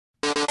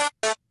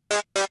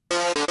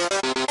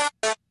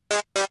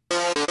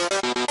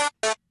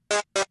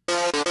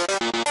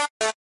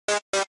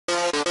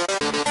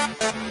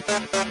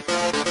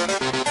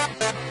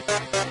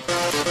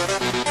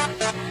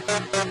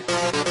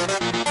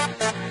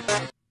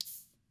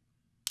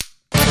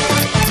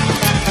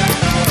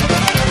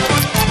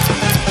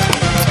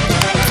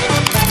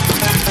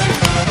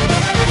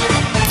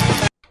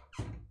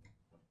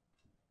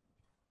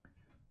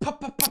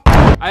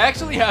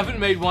haven't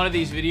made one of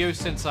these videos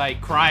since I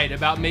cried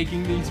about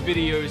making these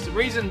videos.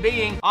 Reason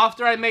being,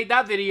 after I made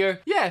that video,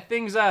 yeah,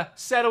 things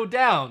settled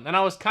down, and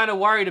I was kind of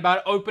worried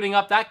about opening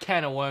up that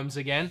can of worms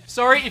again.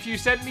 Sorry if you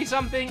sent me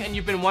something and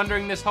you've been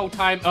wondering this whole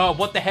time,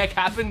 what the heck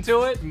happened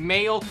to it?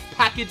 Mail,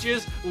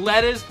 packages,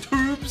 letters,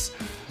 tubes.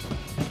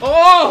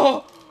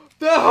 Oh!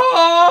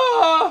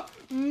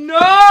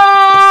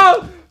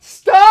 No!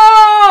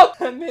 Stop!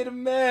 I made a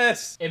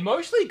mess. It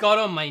mostly got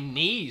on my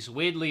knees,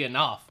 weirdly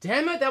enough.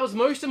 Damn it, that was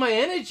most of my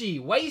energy.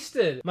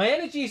 Wasted. My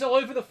energy's all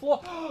over the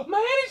floor. My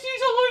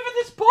energy's all over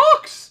this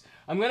box.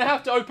 I'm gonna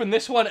have to open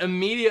this one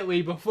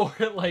immediately before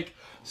it, like,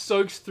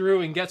 soaks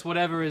through and gets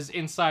whatever is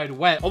inside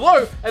wet.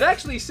 Although, it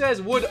actually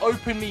says, would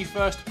open me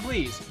first,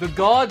 please. The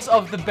gods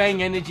of the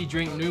Bang energy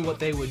drink knew what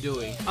they were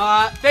doing.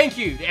 Thank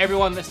you to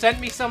everyone that sent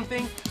me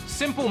something.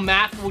 Simple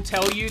math will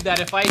tell you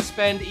that if I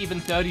spend even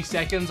 30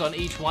 seconds on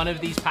each one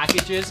of these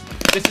packages,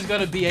 this is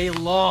gonna be a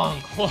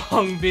long,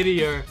 long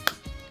video.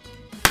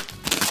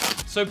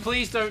 So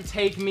please don't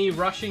take me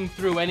rushing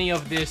through any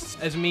of this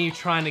as me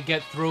trying to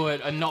get through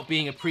it and not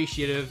being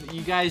appreciative.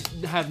 You guys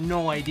have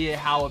no idea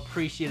how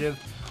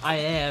appreciative I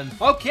am.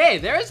 Okay,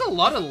 there is a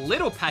lot of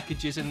little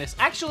packages in this.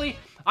 Actually,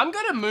 I'm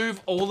gonna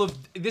move all of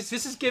this.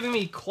 This is giving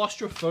me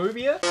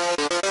claustrophobia.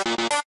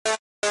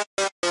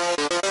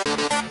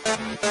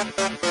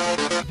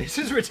 This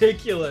is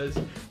ridiculous.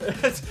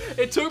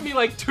 It took me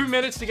like 2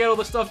 minutes to get all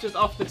the stuff just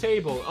off the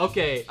table.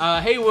 Okay,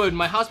 Haywood,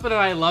 my husband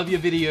and I love your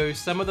videos.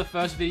 Some of the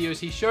first videos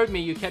he showed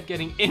me, you kept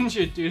getting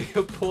injured due to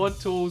your poor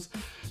tools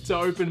to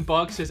open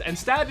boxes and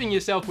stabbing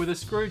yourself with a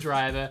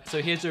screwdriver.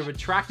 So here's a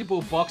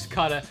retractable box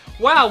cutter.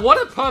 Wow,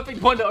 what a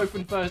perfect one to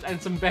open first,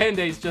 and some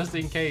band-aids just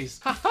in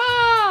case.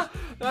 Haha,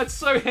 that's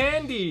so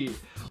handy.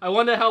 I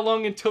wonder how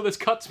long until this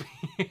cuts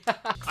me.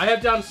 I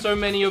have done so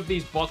many of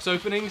these box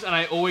openings and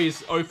I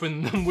always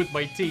open them with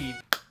my teeth.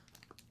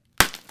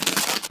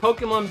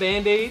 Pokemon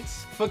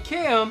Band-Aids for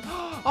Kim.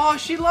 Oh,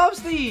 she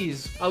loves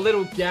these. A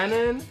little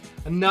Ganon,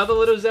 another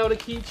little Zelda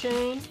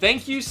keychain.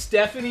 Thank you,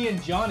 Stephanie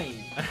and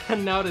Johnny.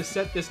 And now to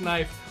set this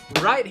knife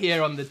right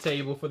here on the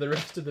table for the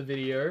rest of the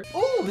video.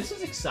 Oh, this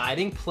is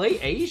exciting. Play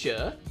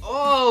Asia.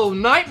 Oh,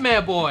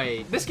 Nightmare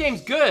Boy. This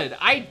game's good.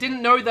 I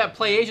didn't know that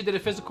Play Asia did a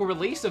physical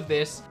release of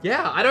this.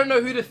 Yeah, I don't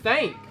know who to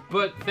thank,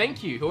 but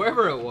thank you,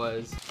 whoever it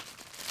was.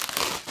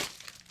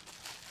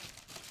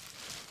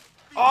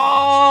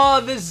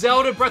 Oh, the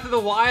Zelda Breath of the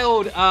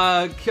Wild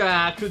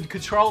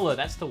controller.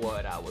 That's the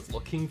word I was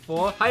looking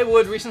for. Hi,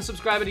 Wood, recent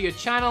subscriber to your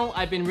channel.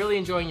 I've been really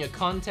enjoying your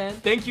content.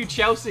 Thank you,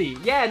 Chelsea.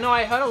 Yeah, no,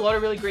 I heard a lot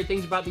of really great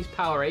things about these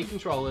Power A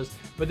controllers,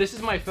 but this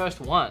is my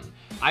first one.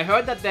 I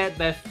heard that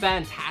they're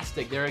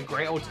fantastic. They're a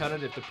great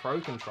alternative to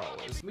Pro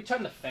controllers. Let me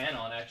turn the fan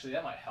on, actually.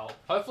 That might help.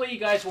 Hopefully you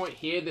guys won't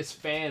hear this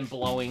fan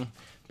blowing,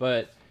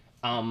 but,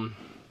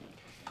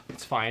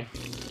 it's fine.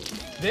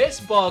 This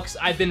box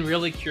I've been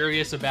really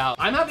curious about.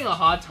 I'm having a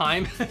hard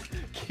time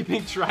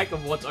keeping track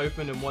of what's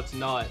open and what's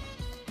not.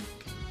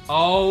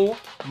 Oh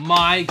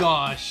my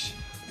gosh.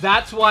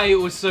 That's why it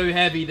was so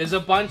heavy. There's a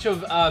bunch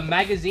of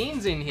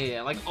magazines in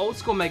here, like old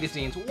school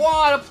magazines.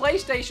 What, a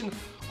PlayStation,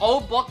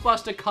 old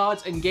Blockbuster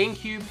cards and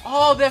GameCube.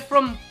 Oh, they're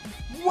from,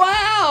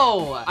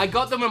 wow. I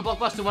got them when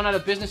Blockbuster went out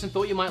of business and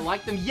thought you might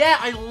like them. Yeah,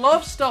 I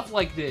love stuff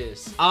like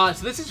this. So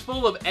this is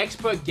full of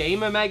expert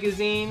gamer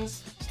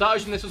magazines. Star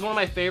Ocean, this was one of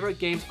my favorite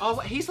games. Oh,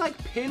 he's like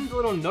pinned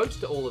little notes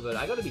to all of it.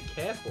 I gotta be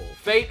careful.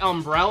 Fate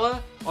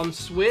Umbrella on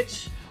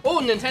Switch. Oh,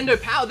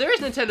 Nintendo Power. There is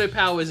Nintendo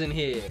Powers in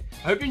here.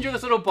 I hope you enjoy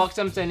this little box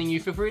I'm sending you.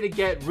 Feel free to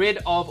get rid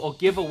of or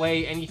give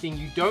away anything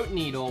you don't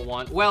need or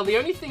want. Well, the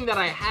only thing that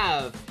I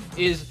have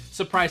is,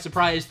 surprise,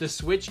 surprise, the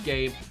Switch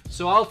game.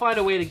 So I'll find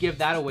a way to give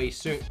that away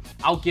soon.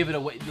 I'll give it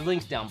away. The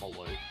link's down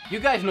below. You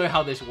guys know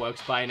how this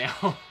works by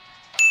now.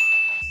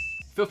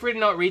 Feel free to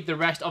not read the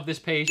rest of this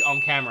page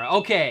on camera.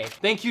 Okay,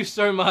 thank you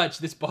so much.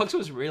 This box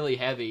was really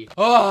heavy.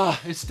 Oh,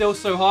 it's still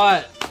so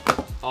hot.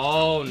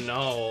 Oh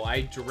no,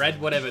 I dread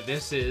whatever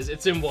this is.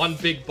 It's in one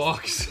big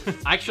box.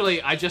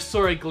 Actually, I just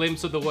saw a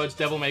glimpse of the words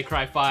Devil May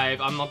Cry 5.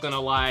 I'm not gonna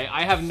lie.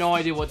 I have no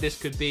idea what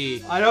this could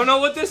be. I don't know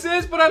what this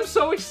is, but I'm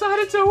so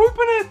excited to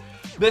open it.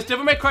 There's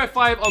Devil May Cry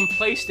 5 on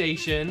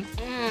PlayStation.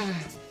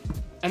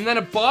 And then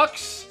a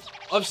box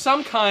of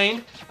some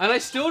kind, and I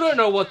still don't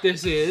know what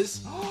this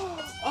is.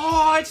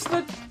 Oh, it's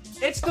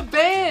the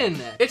van.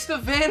 It's the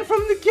van from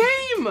the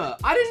game.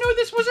 I didn't know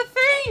this was a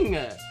thing.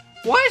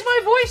 Why is my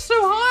voice so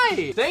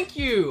high? Thank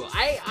you.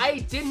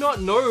 I did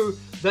not know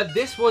that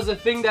this was a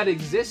thing that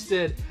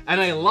existed,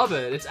 and I love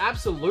it. It's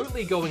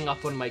absolutely going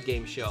up on my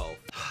game shelf.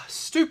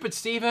 Stupid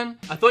Steven.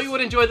 I thought you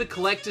would enjoy the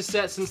collector's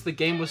set since the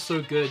game was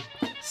so good.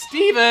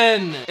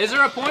 Steven! Is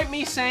there a point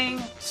me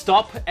saying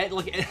stop at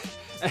like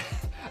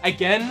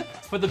again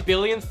for the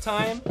billionth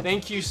time?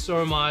 Thank you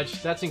so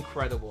much. That's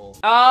incredible.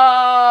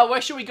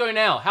 Where should we go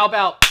now? How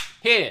about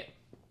here?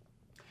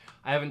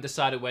 I haven't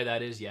decided where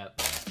that is yet.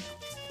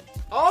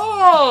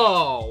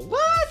 Oh,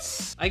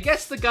 what? I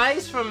guess the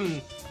guys from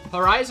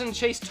Horizon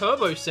Chase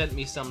Turbo sent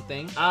me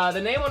something.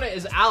 The name on it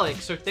is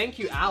Alex, so thank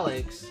you,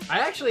 Alex. I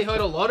actually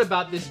heard a lot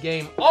about this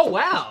game. Oh,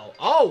 wow.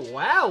 Oh,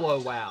 wow,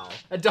 oh, wow.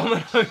 A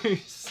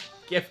Domino's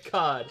gift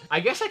card. I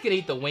guess I could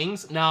eat the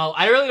wings. No,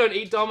 I really don't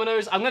eat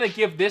Domino's. I'm gonna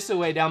give this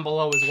away down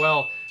below as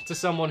well to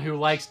someone who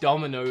likes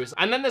Domino's.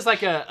 And then there's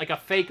like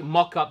a fake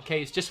mock-up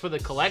case just for the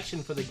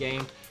collection for the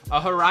game. A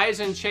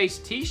Horizon Chase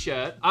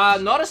t-shirt.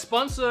 Not a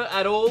sponsor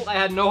at all. I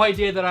had no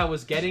idea that I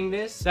was getting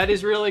this. That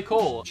is really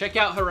cool. Check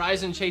out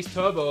Horizon Chase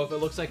Turbo if it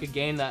looks like a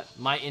game that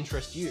might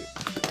interest you.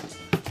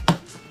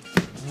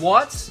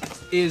 What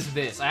is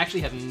this? I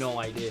actually have no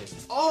idea.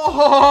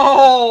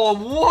 Oh,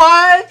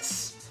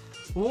 what?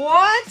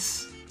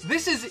 What?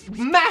 This is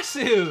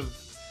massive.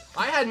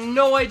 I had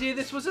no idea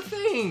this was a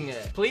thing.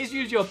 Please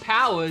use your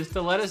powers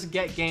to let us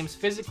get games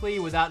physically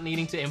without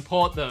needing to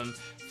import them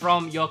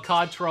from your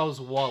card troll's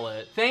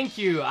wallet. Thank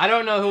you. I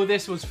don't know who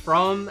this was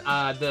from.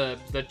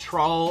 The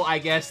troll, I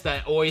guess,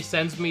 that always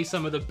sends me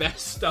some of the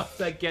best stuff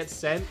that gets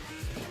sent.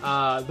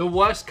 The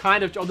worst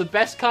kind of, or the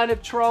best kind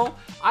of troll.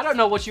 I don't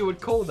know what you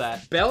would call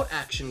that. Belt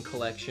Action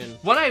Collection.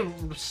 When I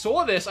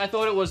saw this, I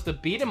thought it was the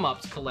Beat 'em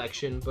Ups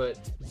collection, but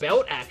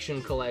Belt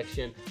Action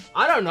Collection.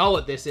 I don't know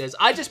what this is.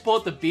 I just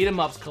bought the Beat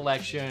 'em Ups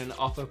collection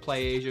off of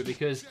PlayAsia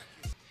because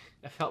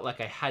I felt like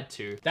I had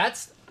to.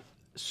 That's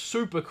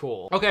super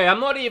cool. Okay, I'm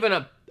not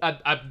even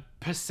a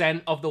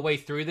percent of the way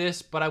through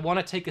this, but I want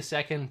to take a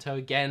second to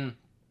again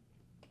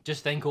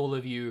just thank all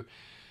of you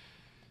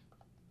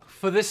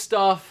for this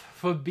stuff,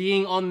 for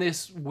being on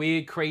this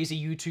weird, crazy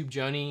YouTube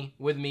journey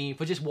with me,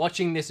 for just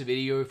watching this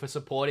video, for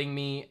supporting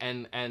me,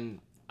 and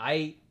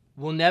I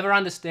will never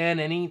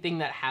understand anything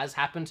that has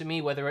happened to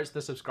me, whether it's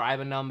the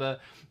subscriber number,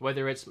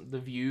 whether it's the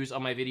views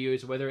on my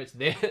videos, whether it's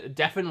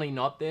definitely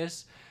not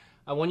this.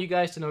 I want you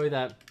guys to know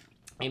that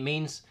it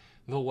means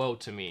the world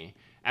to me.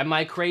 And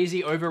my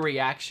crazy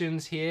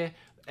overreactions here,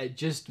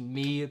 just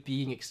me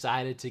being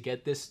excited to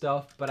get this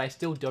stuff, but I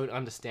still don't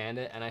understand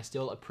it, and I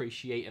still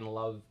appreciate and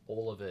love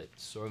all of it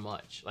so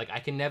much. Like, I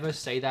can never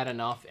say that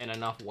enough in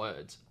enough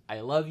words.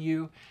 I love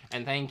you,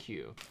 and thank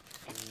you.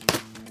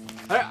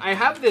 I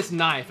have this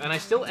knife, and I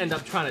still end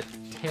up trying to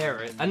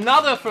tear it.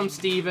 Another from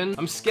Steven.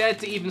 I'm scared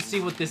to even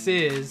see what this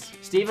is.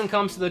 Steven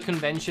comes to the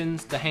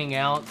conventions to hang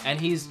out, and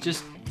he's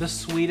just the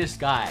sweetest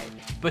guy,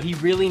 but he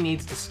really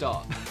needs to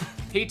stop.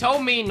 He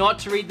told me not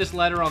to read this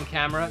letter on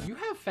camera. You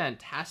have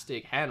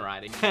fantastic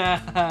handwriting.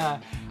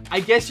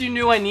 I guess you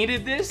knew I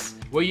needed this?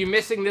 Were you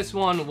missing this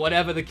one?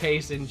 Whatever the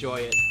case,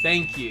 enjoy it.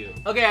 Thank you.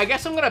 Okay, I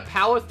guess I'm gonna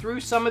power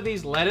through some of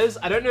these letters.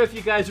 I don't know if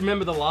you guys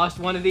remember the last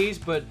one of these,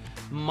 but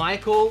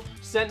Michael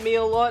sent me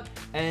a lot,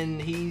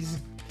 and he's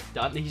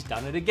done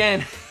it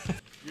again.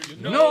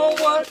 You know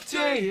what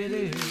day it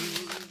is?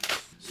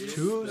 It's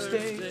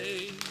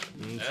Tuesday.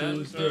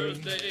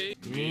 Tuesday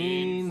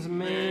means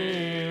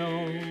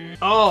mail.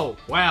 Oh,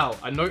 wow,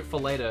 a note for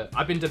later.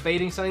 I've been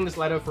debating sending this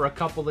letter for a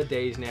couple of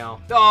days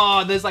now.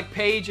 Oh, there's like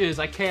pages,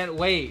 I can't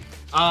wait.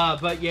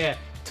 But yeah,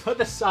 to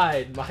the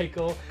side,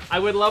 Michael. I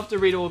would love to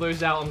read all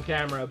those out on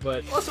camera,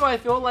 but also I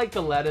feel like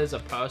the letters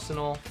are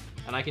personal,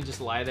 and I can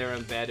just lie there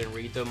in bed and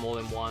read them all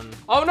in one.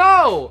 Oh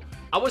no!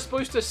 I was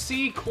supposed to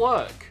see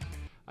clerk.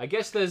 I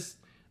guess there's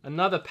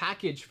another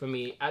package for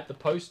me at the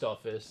post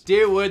office.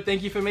 Dear Wood,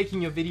 thank you for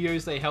making your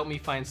videos. They help me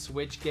find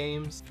Switch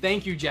games.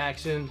 Thank you,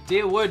 Jackson.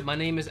 Dear Wood, my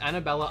name is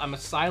Annabella. I'm a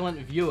silent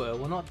viewer.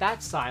 Well, not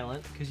that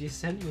silent, because you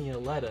sent me a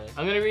letter.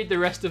 I'm gonna read the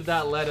rest of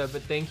that letter,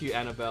 but thank you,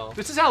 Annabelle.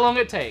 This is how long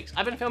it takes.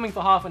 I've been filming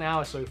for half an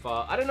hour so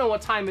far. I don't know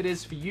what time it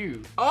is for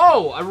you.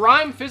 Oh, a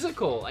rhyme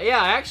physical.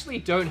 Yeah, I actually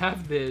don't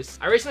have this.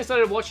 I recently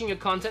started watching your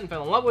content and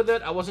fell in love with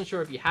it. I wasn't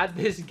sure if you had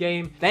this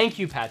game. Thank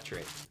you,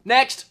 Patrick.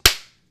 Next.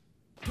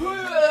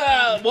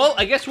 Well,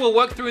 I guess we'll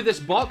work through this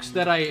box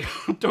that I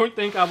don't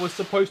think I was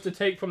supposed to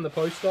take from the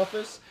post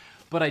office,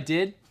 but I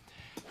did.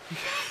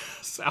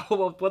 So,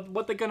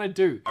 what they're gonna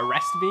do?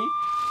 Arrest me?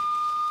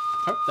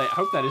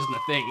 Hope that isn't a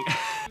thing.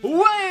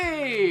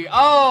 Way!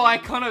 Oh,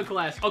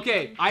 Iconoclast.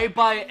 Okay, I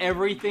buy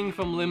everything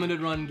from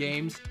limited run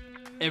games.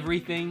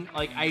 Everything.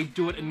 Like, I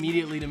do it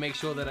immediately to make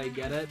sure that I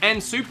get it.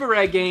 And Super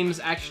Rare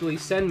Games actually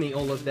send me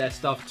all of their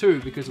stuff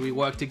too, because we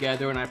work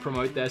together and I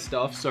promote their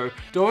stuff. So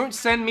don't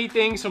send me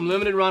things from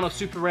Limited Run or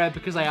Super Rare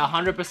because I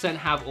 100%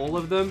 have all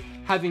of them.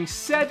 Having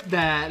said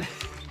that,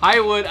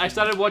 I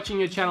started watching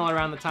your channel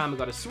around the time I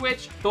got a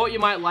Switch. Thought you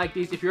might like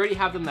these. If you already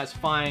have them, that's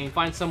fine.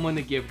 Find someone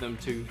to give them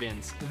to,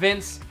 Vince.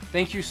 Vince,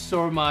 thank you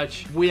so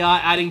much. We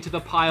are adding to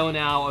the pile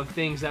now of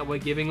things that we're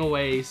giving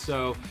away,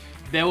 so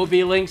there will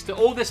be links to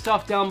all this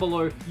stuff down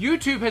below.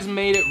 YouTube has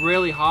made it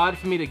really hard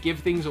for me to give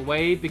things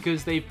away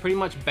because they've pretty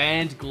much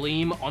banned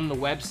Gleam on the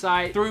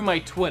website through my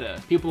Twitter.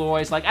 People are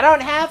always like, I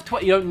don't have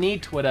Twitter. You don't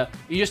need Twitter.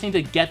 You just need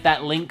to get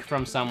that link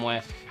from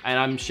somewhere, and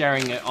I'm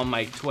sharing it on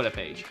my Twitter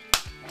page.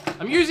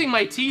 I'm using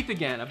my teeth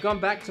again. I've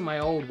gone back to my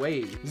old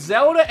ways.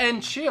 Zelda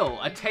and Chill,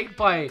 a tape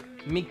by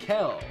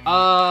Mikkel.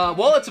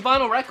 Well, it's a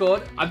vinyl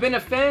record. I've been a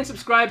fan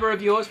subscriber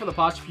of yours for the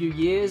past few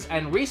years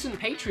and recent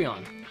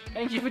Patreon.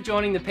 Thank you for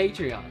joining the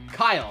Patreon.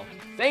 Kyle.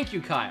 Thank you,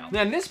 Kyle.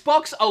 Now, this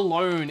box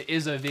alone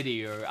is a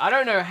video. I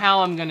don't know how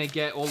I'm gonna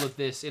get all of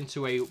this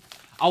into a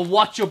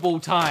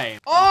watchable time.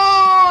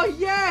 Oh,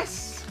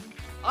 yes!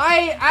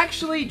 I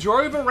actually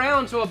drove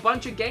around to a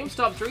bunch of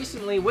GameStops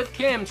recently with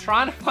Kim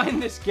trying to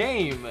find this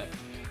game.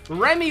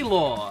 Remy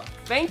Law,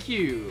 thank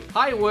you.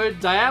 Hi Wood,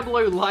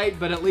 Diablo Light,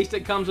 but at least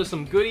it comes with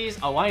some goodies.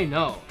 Oh, I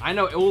know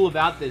all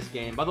about this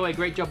game. By the way,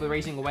 great job with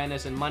raising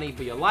awareness and money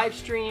for your live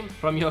stream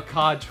from your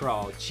card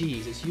troll.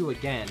 Jeez, it's you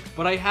again.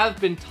 But I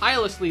have been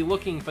tirelessly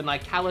looking for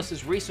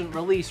Nicalis' recent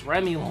release,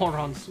 Remy Law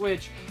on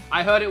Switch.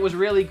 I heard it was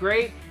really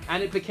great,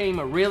 and it became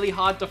really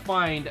hard to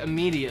find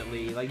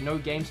immediately. Like, no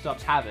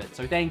GameStops have it,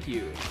 so thank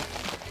you.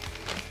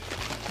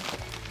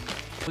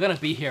 We're gonna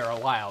be here a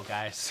while,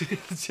 guys.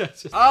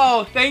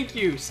 Oh, thank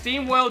you.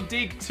 SteamWorld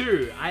Dig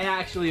 2. I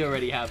actually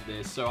already have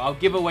this, so I'll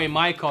give away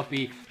my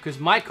copy because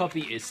my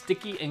copy is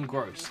sticky and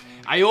gross.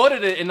 I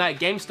ordered it in that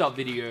GameStop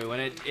video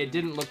and it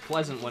didn't look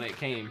pleasant when it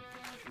came.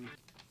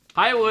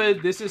 Hi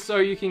Wood, this is so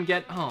you can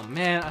get, oh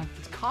man,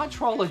 it's card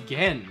troll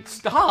again.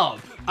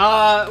 Stop.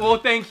 Well,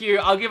 thank you.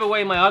 I'll give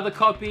away my other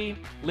copy.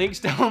 Links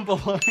down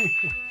below.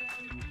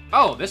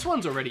 Oh, this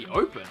one's already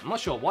open. I'm not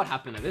sure what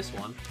happened to this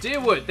one.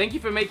 Dear Wood, thank you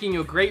for making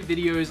your great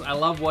videos. I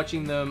love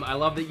watching them. I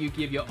love that you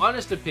give your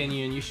honest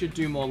opinion. You should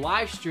do more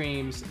live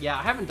streams. Yeah,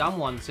 I haven't done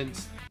one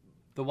since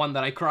the one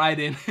that I cried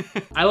in.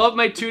 I love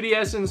my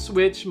 2DS and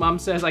Switch. Mom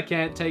says I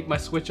can't take my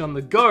Switch on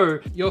the go.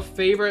 Your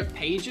favorite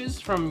pages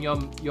from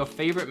your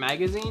favorite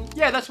magazine?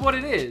 Yeah, that's what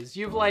it is.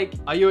 You've like,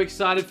 are you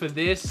excited for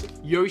this?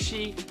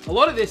 Yoshi? A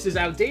lot of this is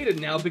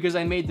outdated now because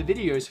I made the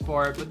videos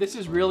for it, but this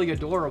is really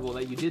adorable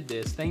that you did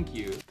this. Thank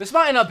you. This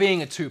might end up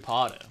being a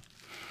two-parter,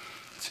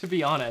 to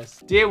be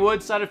honest. Dear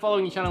Wood, started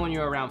following your channel when you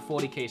were around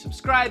 40k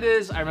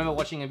subscribers. I remember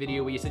watching a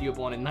video where you said you were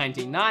born in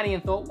 1990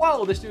 and thought,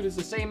 whoa, this dude is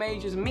the same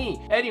age as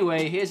me.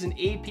 Anyway, here's an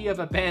EP of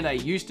a band I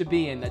used to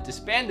be in that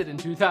disbanded in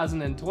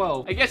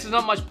 2012. I guess there's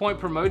not much point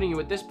promoting you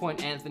at this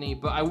point, Anthony,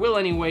 but I will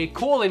anyway.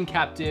 Call in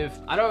Captive.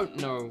 I don't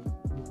know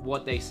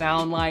what they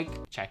sound like.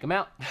 Check them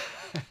out.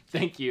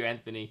 Thank you,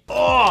 Anthony.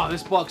 Oh,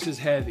 this box is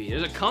heavy.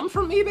 Does it come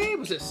from eBay?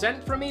 Was it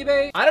sent from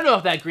eBay? I don't know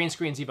if that green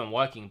screen's even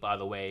working, by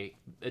the way.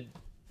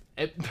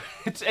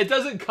 It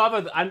doesn't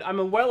cover,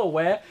 I'm well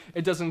aware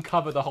it doesn't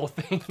cover the whole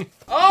thing.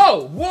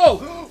 Oh,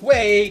 whoa,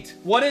 wait,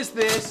 what is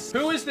this?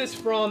 Who is this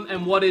from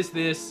and what is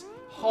this?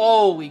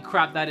 Holy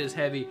crap, that is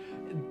heavy.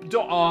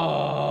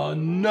 Oh,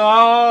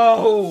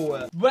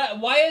 no.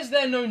 Why is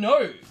there no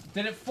nose?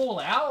 Did it fall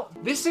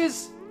out? This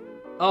is,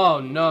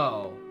 oh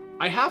no.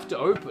 I have to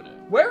open it.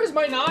 Where is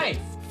my knife?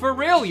 For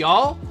real,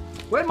 y'all?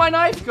 Where'd my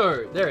knife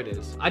go? There it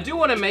is. I do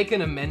want to make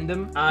an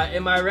amendum.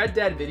 In my Red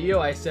Dead video,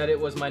 I said it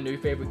was my new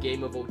favorite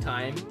game of all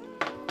time.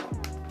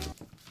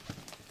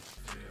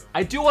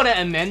 I do want to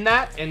amend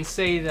that and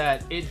say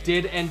that it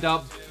did end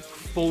up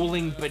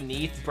falling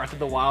beneath Breath of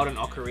the Wild and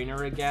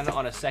Ocarina again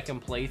on a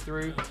second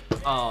playthrough.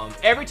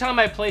 Every time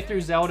I play through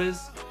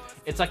Zeldas,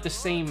 it's like the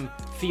same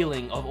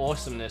feeling of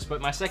awesomeness.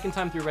 But my second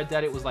time through Red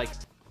Dead, it was like,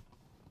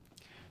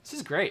 this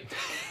is great.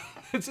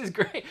 This is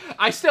great.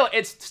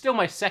 It's still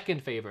my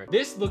second favorite.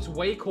 This looks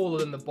way cooler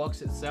than the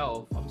box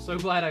itself. I'm so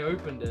glad I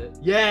opened it.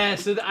 Yeah,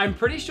 so I'm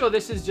pretty sure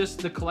this is just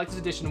the collector's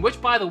edition, which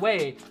by the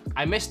way,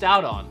 I missed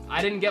out on.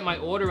 I didn't get my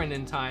order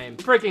in time.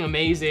 Freaking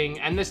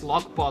amazing. And this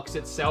lockbox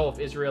itself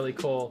is really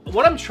cool.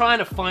 What I'm trying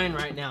to find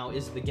right now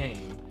is the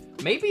game.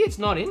 Maybe it's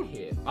not in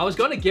here. I was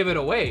gonna give it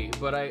away,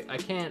 but I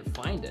can't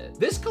find it.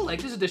 This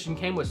collector's edition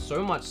came with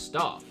so much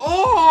stuff.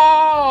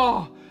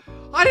 Oh,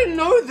 I didn't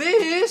know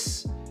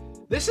this.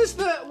 This is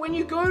the, when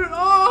you go,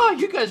 oh,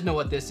 you guys know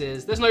what this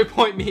is. There's no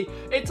point me.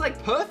 It's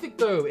like perfect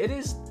though.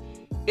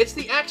 It's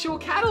the actual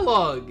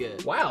catalog.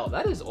 Wow,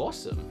 that is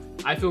awesome.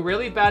 I feel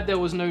really bad there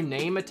was no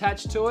name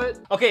attached to it.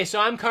 Okay, so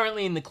I'm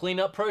currently in the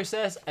cleanup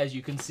process, as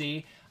you can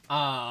see.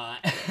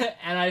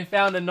 And I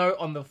found a note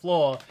on the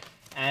floor.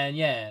 And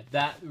yeah,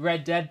 that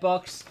Red Dead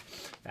box,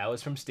 that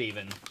was from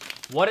Steven.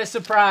 What a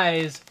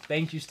surprise.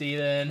 Thank you,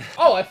 Steven.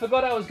 Oh, I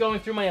forgot I was going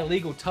through my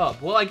illegal tub.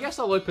 Well, I guess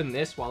I'll open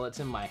this while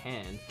it's in my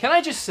hand. Can I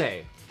just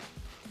say,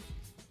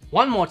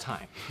 one more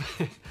time.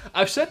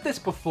 I've said this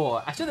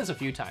before. I've said this a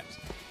few times.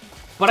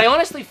 But I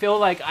honestly feel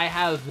like I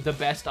have the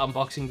best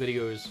unboxing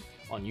videos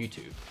on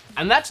YouTube.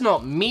 And that's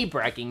not me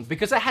bragging,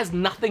 because it has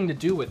nothing to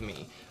do with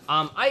me.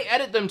 I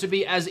edit them to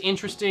be as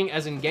interesting,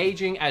 as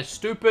engaging, as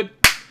stupid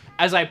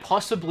as I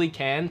possibly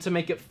can to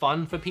make it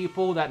fun for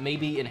people that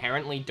maybe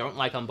inherently don't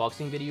like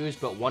unboxing videos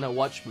but want to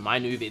watch my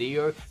new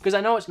video, because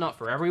I know it's not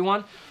for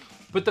everyone.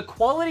 But the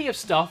quality of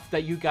stuff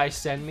that you guys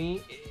send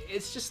me,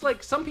 it's just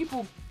like some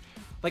people,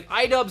 like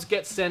iDubbbz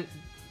get sent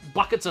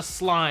buckets of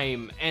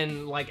slime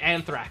and like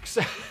anthrax.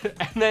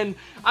 And then,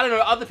 I don't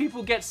know, other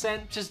people get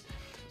sent just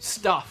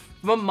stuff.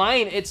 But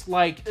mine, it's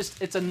like,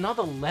 it's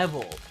another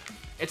level.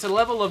 It's a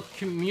level of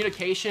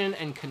communication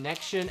and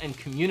connection and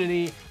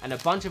community and a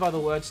bunch of other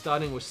words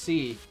starting with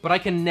C, but I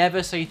can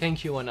never say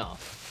thank you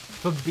enough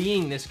for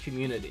being this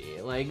community.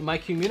 Like, my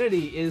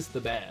community is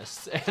the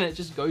best, and it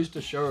just goes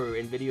to show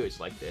in videos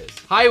like this.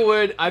 Hi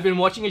Wood, I've been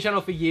watching your channel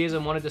for years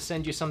and wanted to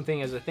send you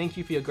something as a thank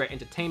you for your great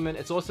entertainment.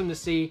 It's awesome to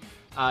see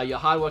your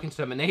hard work and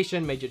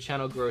determination made your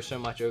channel grow so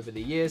much over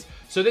the years.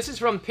 So this is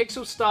from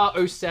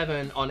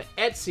PixelStar07 on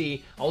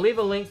Etsy. I'll leave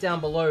a link down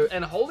below,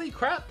 and holy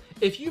crap,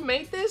 if you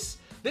made this,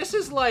 this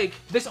is like,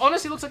 this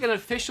honestly looks like an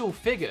official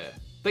figure.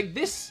 Like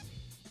this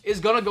is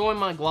gonna go in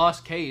my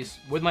glass case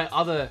with my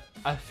other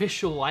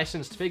official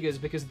licensed figures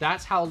because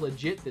that's how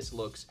legit this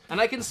looks.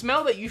 And I can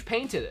smell that you've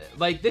painted it.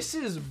 Like, this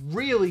is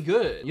really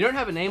good. You don't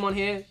have a name on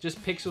here,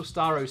 just Pixel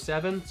Star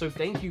 07. So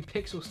thank you,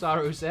 Pixel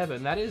Star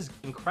 07. That is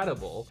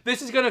incredible.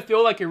 This is gonna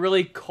feel like a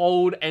really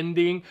cold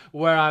ending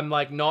where I'm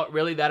like not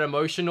really that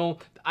emotional.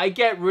 I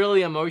get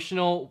really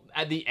emotional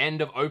at the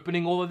end of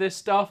opening all of this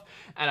stuff,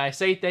 and I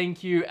say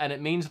thank you, and it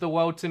means the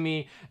world to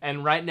me,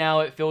 and right now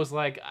it feels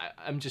like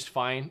I'm just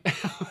fine.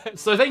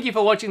 So thank you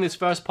for watching this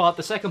first part.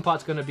 The second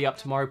part's gonna be up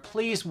tomorrow.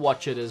 Please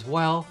watch it as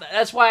well.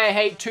 That's why I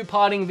hate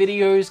two-parting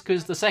videos,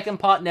 because the second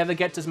part never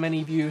gets as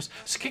many views.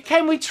 So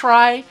can we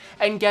try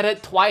and get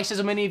it twice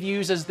as many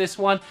views as this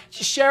one?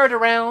 Just share it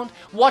around,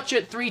 watch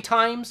it 3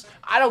 times.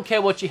 I don't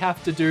care what you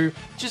have to do.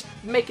 Just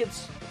make it,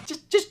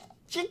 just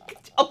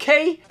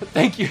okay?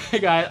 Thank you,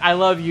 guys. I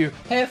love you.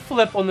 Hit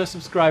flip on the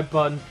subscribe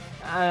button.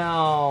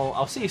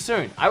 I'll see you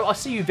soon. I'll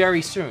see you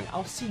very soon.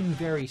 I'll see you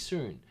very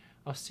soon.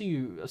 I'll see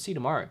you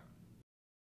tomorrow.